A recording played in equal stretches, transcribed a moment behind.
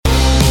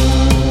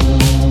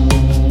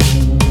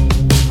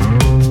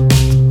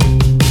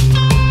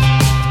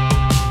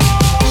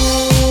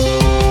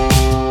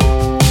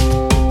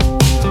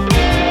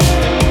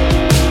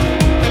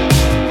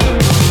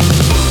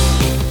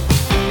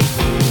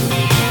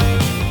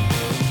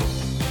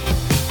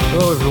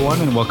Hello, everyone,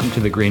 and welcome to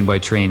the Grain by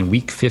Train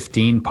Week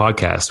 15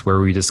 podcast,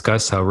 where we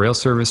discuss how rail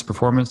service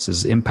performance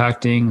is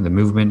impacting the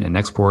movement and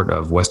export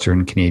of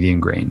Western Canadian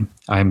grain.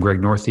 I'm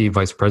Greg Northey,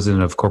 Vice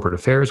President of Corporate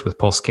Affairs with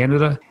Pulse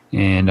Canada,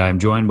 and I'm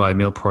joined by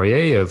Emile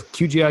Poirier of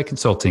QGI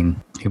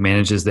Consulting, who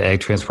manages the Ag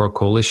Transport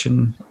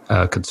Coalition,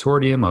 a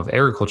consortium of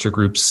agriculture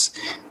groups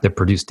that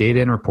produce data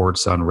and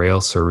reports on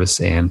rail service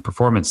and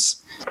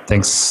performance.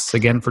 Thanks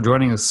again for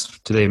joining us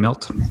today,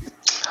 Milt.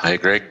 Hi,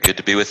 Greg. Good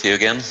to be with you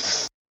again.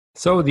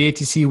 So the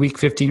ATC Week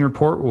 15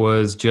 report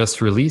was just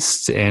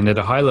released, and at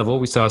a high level,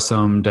 we saw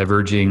some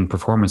diverging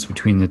performance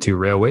between the two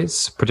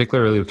railways,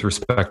 particularly with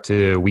respect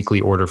to weekly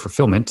order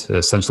fulfillment,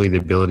 essentially the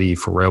ability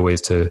for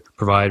railways to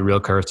provide rail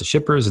cars to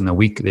shippers in the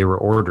week they were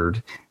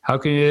ordered. How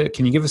can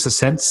you give us a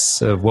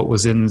sense of what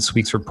was in this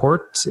week's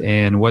report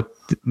and what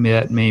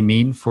that may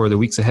mean for the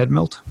weeks ahead,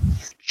 Milt?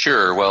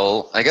 Sure.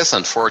 Well, I guess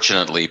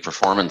unfortunately,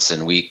 performance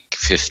in week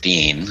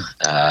 15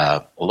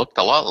 looked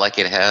a lot like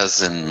it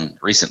has in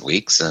recent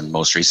weeks and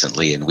most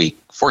recently in week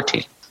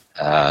 14.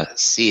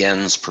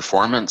 CN's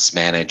performance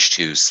managed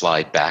to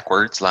slide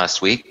backwards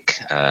last week.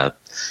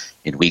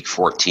 In week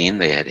 14,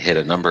 they had hit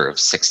a number of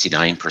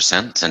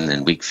 69%, and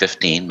in week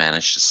 15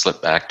 managed to slip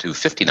back to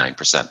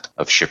 59%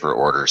 of shipper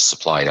orders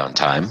supplied on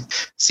time.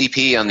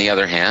 CP, on the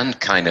other hand,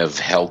 kind of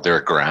held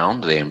their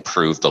ground. They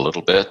improved a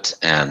little bit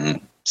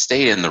and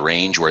stayed in the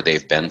range where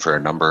they've been for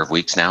a number of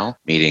weeks now,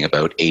 meeting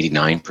about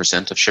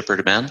 89% of shipper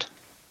demand.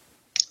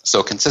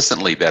 So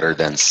consistently better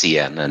than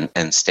CN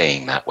and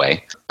staying that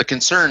way. The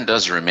concern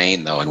does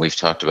remain, though, and we've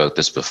talked about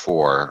this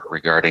before,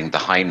 regarding the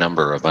high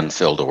number of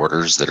unfilled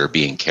orders that are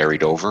being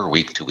carried over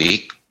week to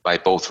week by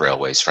both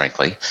railways,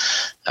 frankly.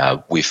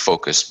 We've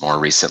focused more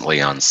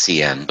recently on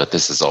CN, but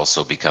this has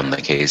also become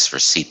the case for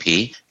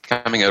CP.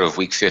 Coming out of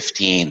week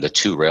 15, the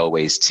two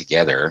railways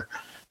together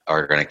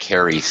are going to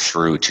carry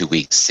through to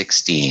week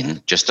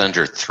 16 just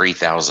under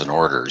 3,000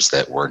 orders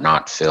that were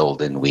not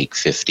filled in week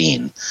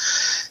 15.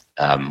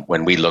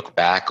 When we look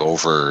back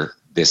over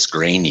this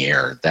grain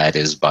year, that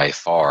is by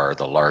far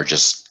the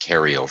largest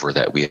carryover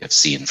that we have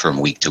seen from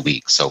week to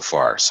week so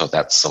far. So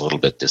that's a little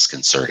bit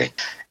disconcerting.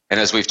 And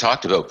as we've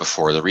talked about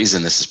before, the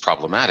reason this is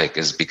problematic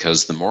is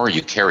because the more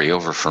you carry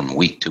over from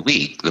week to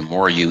week, the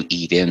more you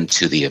eat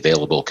into the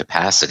available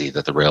capacity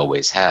that the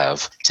railways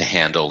have to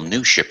handle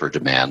new shipper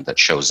demand that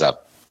shows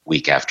up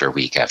week after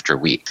week after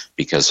week,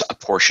 because a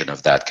portion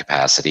of that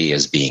capacity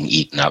is being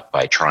eaten up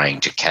by trying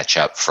to catch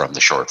up from the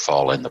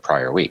shortfall in the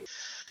prior week.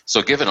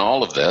 So given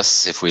all of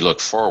this, if we look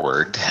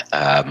forward,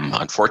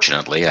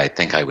 unfortunately, I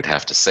think I would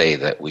have to say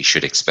that we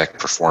should expect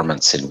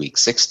performance in week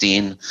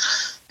 16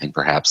 and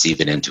perhaps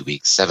even into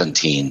week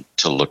 17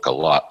 to look a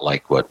lot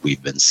like what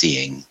we've been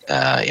seeing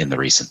in the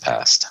recent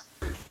past.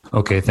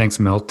 Okay, thanks,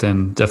 Milt,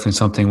 and definitely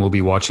something we'll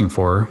be watching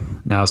for.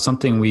 Now,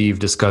 something we've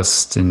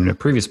discussed in a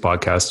previous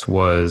podcast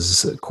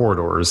was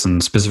corridors,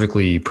 and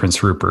specifically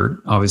Prince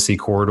Rupert. Obviously,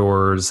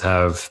 corridors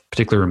have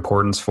particular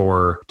importance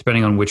for,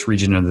 depending on which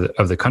region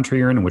of the country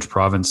you're in and which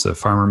province a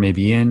farmer may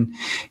be in.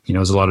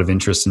 There's a lot of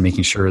interest in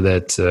making sure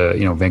that,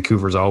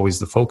 Vancouver is always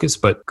the focus,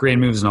 but grain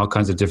moves in all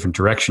kinds of different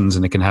directions,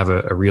 and it can have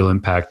a real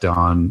impact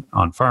on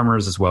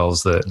farmers as well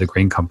as the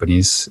grain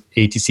companies.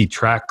 ATC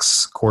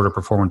tracks corridor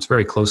performance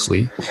very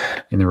closely.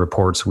 In the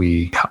reports,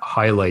 we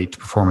highlight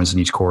performance in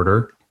each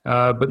corridor.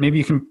 But maybe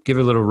you can give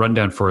a little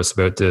rundown for us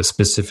about the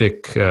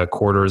specific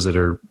corridors that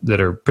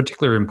are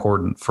particularly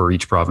important for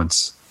each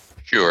province.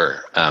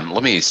 Sure.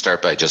 Let me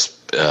start by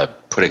just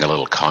putting a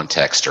little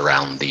context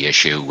around the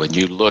issue. When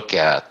you look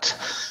at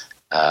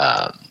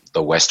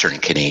the Western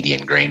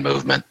Canadian grain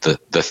movement,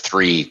 the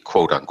three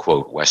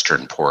quote-unquote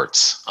Western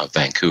ports of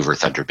Vancouver,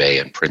 Thunder Bay,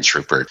 and Prince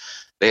Rupert,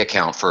 they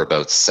account for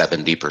about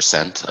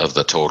 70% of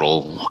the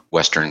total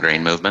Western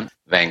grain movement.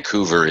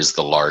 Vancouver is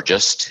the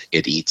largest.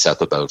 It eats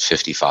up about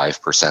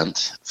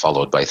 55%,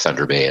 followed by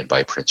Thunder Bay and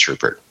by Prince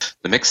Rupert.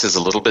 The mix is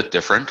a little bit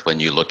different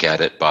when you look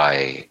at it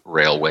by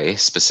railway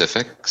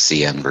specific,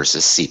 CN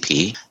versus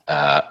CP.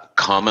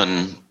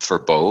 Common for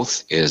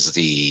both is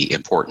the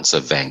importance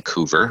of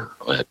Vancouver,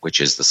 which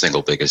is the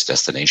single biggest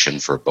destination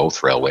for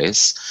both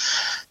railways.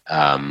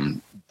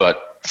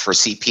 But for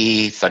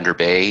CP, Thunder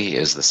Bay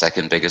is the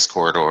second biggest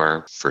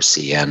corridor. For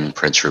CN,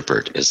 Prince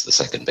Rupert is the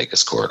second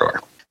biggest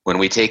corridor. When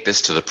we take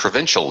this to the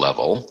provincial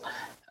level,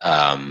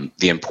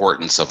 the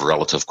importance of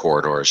relative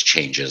corridors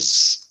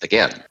changes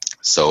again.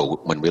 So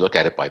when we look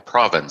at it by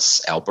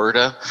province,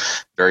 Alberta,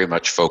 very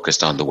much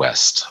focused on the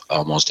west.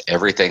 Almost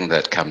everything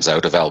that comes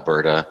out of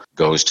Alberta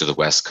goes to the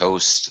west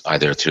coast,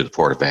 either through the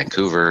Port of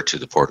Vancouver to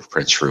the Port of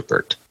Prince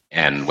Rupert.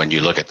 And when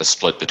you look at the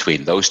split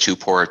between those two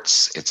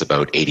ports, it's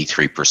about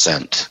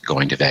 83%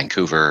 going to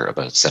Vancouver,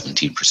 about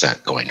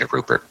 17% going to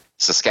Rupert.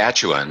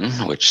 Saskatchewan,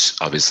 which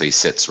obviously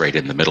sits right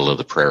in the middle of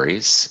the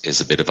prairies,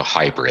 is a bit of a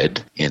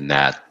hybrid in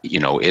that,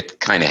 it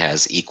kind of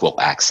has equal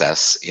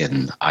access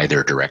in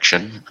either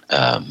direction.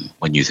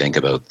 When you think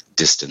about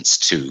distance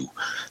to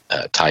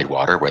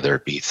tidewater, whether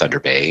it be Thunder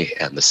Bay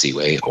and the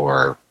Seaway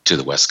or to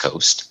the west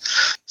coast.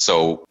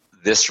 So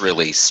this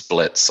really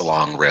splits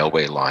along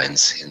railway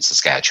lines in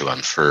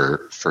Saskatchewan.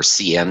 For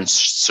CN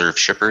served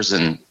shippers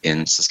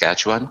in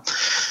Saskatchewan,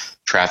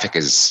 traffic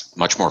is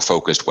much more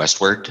focused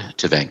westward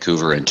to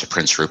Vancouver and to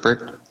Prince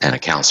Rupert and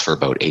accounts for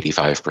about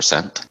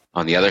 85%.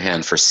 On the other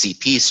hand, for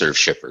CP served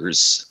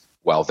shippers,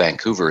 while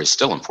Vancouver is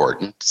still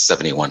important,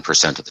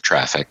 71% of the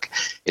traffic,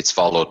 it's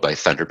followed by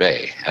Thunder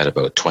Bay at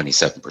about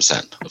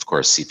 27%. Of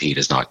course, CP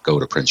does not go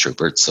to Prince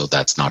Rupert, so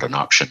that's not an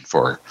option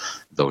for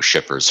those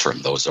shippers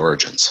from those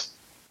origins.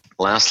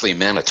 Lastly,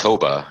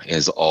 Manitoba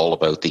is all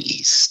about the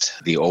east.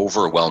 The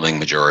overwhelming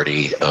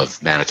majority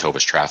of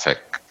Manitoba's traffic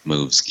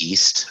moves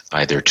east,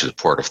 either to the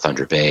port of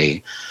Thunder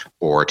Bay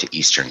or to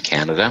eastern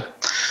Canada.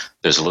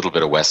 There's a little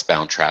bit of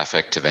westbound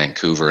traffic to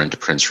Vancouver and to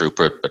Prince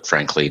Rupert, but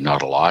frankly,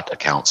 not a lot.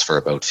 Accounts for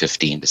about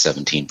 15 to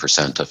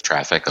 17% of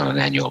traffic on an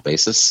annual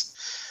basis.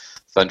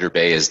 Thunder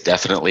Bay is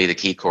definitely the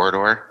key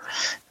corridor.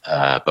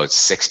 About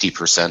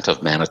 60%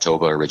 of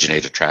Manitoba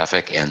originated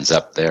traffic ends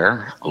up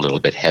there, a little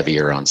bit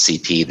heavier on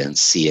CP than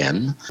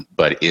CN,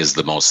 but is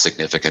the most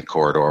significant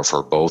corridor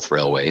for both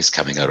railways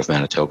coming out of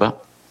Manitoba.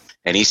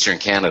 And Eastern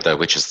Canada,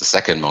 which is the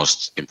second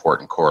most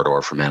important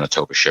corridor for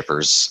Manitoba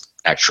shippers,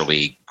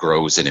 actually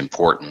grows in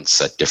importance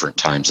at different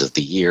times of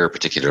the year,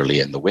 particularly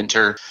in the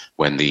winter,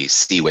 when the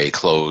seaway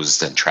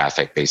closed and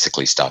traffic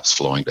basically stops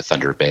flowing to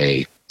Thunder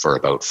Bay for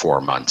about 4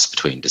 months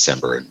between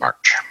December and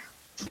March.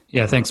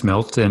 Yeah, thanks,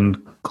 Milt.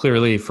 And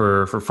clearly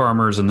for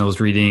farmers and those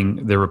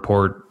reading the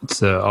report,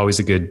 it's always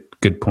a good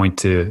point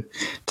to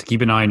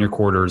keep an eye on your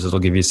corridors. It'll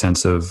give you a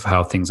sense of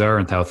how things are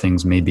and how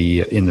things may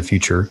be in the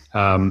future.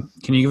 Can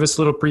you give us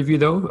a little preview,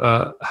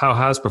 though? How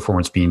has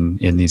performance been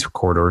in these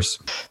corridors?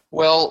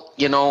 Well,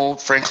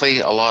 frankly,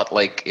 a lot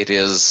like it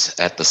is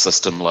at the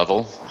system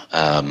level.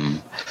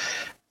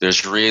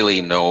 There's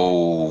really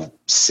no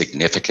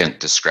significant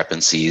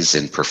discrepancies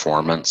in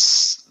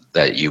performance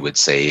that you would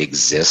say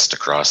exist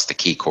across the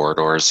key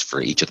corridors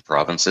for each of the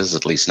provinces,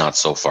 at least not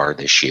so far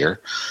this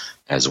year,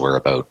 as we're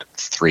about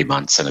 3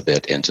 months and a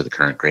bit into the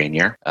current grain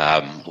year.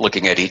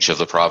 Looking at each of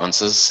the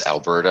provinces,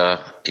 Alberta,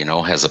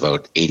 has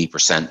about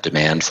 80%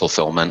 demand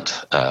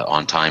fulfillment,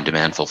 on-time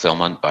demand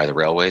fulfillment by the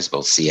railways,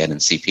 both CN and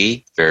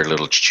CP. Very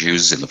little to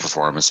choose in the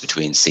performance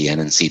between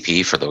CN and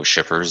CP for those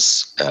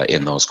shippers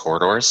in those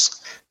corridors.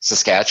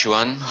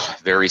 Saskatchewan,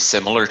 very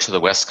similar to the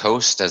West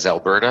Coast as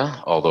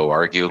Alberta, although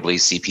arguably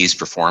CP's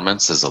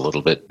performance is a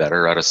little bit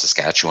better out of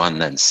Saskatchewan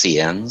than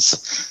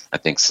CN's. I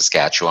think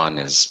Saskatchewan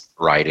is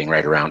riding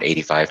right around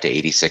 85 to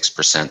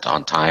 86%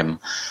 on time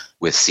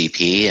with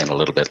CP and a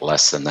little bit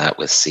less than that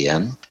with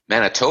CN.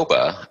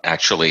 Manitoba,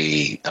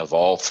 actually, of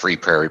all three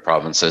prairie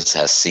provinces,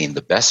 has seen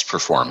the best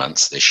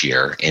performance this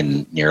year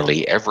in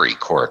nearly every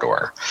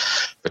corridor,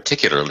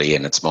 particularly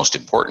in its most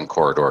important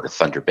corridor to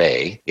Thunder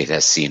Bay. It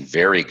has seen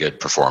very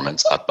good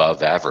performance,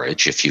 above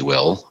average, if you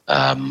will,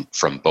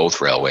 from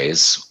both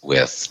railways,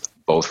 with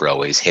both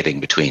railways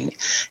hitting between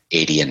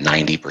 80 and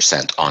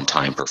 90%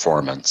 on-time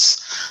performance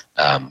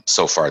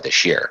so far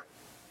this year.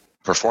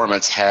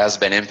 Performance has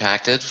been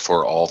impacted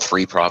for all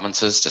three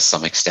provinces to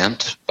some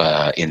extent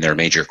in their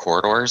major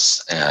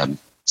corridors,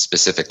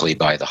 specifically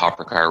by the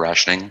hopper car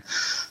rationing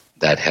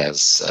that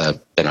has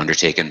been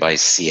undertaken by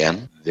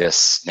CN.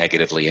 This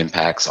negatively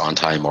impacts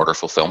on-time order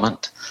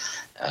fulfillment.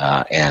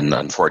 And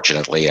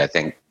unfortunately, I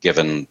think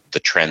given the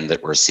trend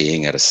that we're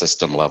seeing at a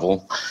system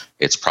level,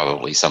 it's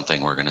probably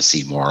something we're going to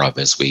see more of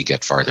as we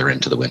get farther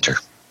into the winter.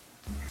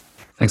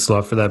 Thanks a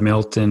lot for that,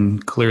 Milt.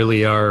 And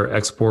clearly, our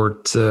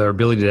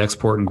ability to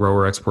export and grow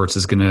our exports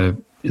is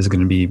going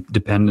to be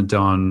dependent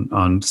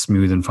on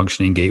smooth and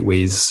functioning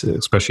gateways,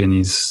 especially in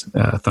these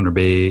Thunder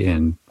Bay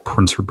and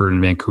Prince Rupert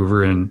and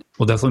Vancouver. And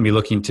we'll definitely be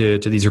looking to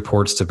these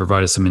reports to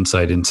provide us some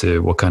insight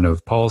into what kind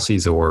of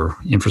policies or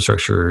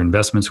infrastructure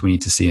investments we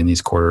need to see in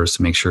these corridors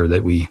to make sure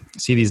that we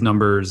see these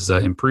numbers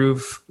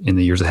improve in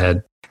the years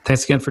ahead.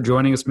 Thanks again for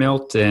joining us,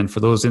 Milt. And for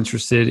those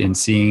interested in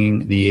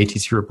seeing the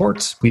ATC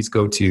reports, please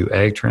go to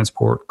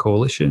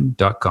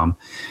agtransportcoalition.com.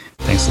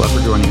 Thanks a lot for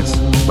joining us.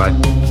 Bye.